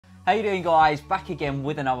How you doing, guys? Back again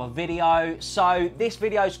with another video. So this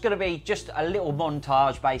video is going to be just a little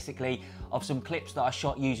montage basically of some clips that I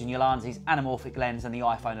shot using Ulanzi's Anamorphic lens and the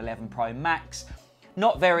iPhone 11 Pro Max.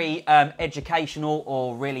 Not very educational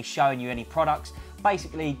or really showing you any products.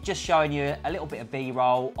 Basically just showing you a little bit of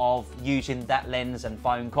B-roll of using that lens and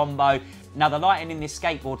phone combo. Now the lighting in this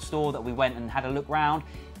skateboard store that we went and had a look round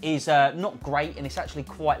is not great, and it's actually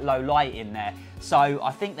quite low light in there. So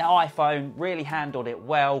I think the iPhone really handled it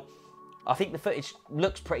well. I think the footage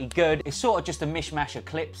looks pretty good. It's sort of just a mishmash of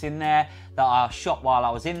clips in there that I shot while I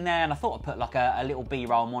was in there, and I thought I'd put like a little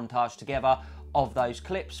B-roll montage together of those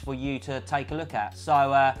clips for you to take a look at.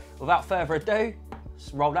 So without further ado,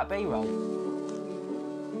 let's roll that B-roll.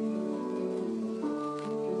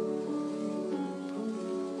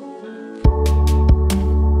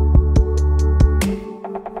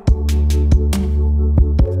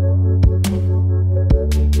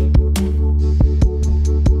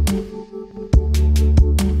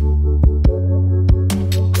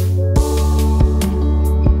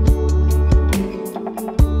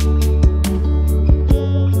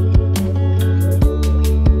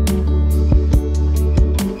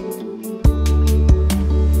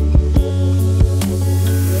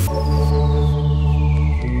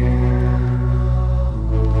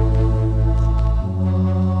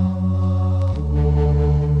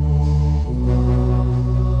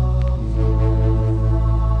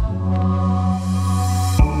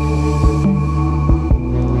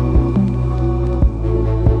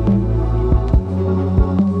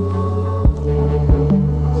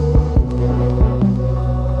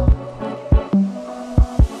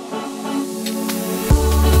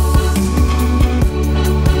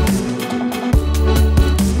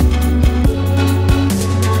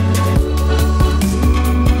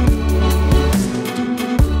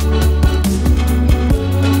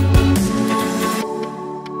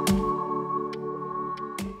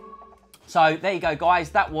 So there you go, guys.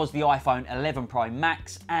 That was the iPhone 11 Pro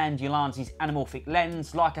Max and Ulanzi's Anamorphic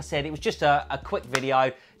lens. Like I said, it was just a quick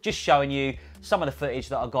video, just showing you some of the footage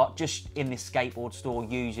that I got just in this skateboard store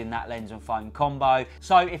using that lens and phone combo.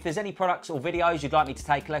 So if there's any products or videos you'd like me to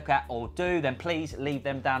take a look at or do, then please leave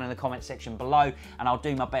them down in the comment section below, and I'll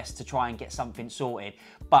do my best to try and get something sorted.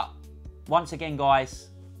 But once again, guys,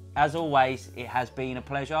 as always, it has been a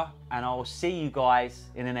pleasure, and I'll see you guys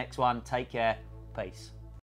in the next one. Take care. Peace.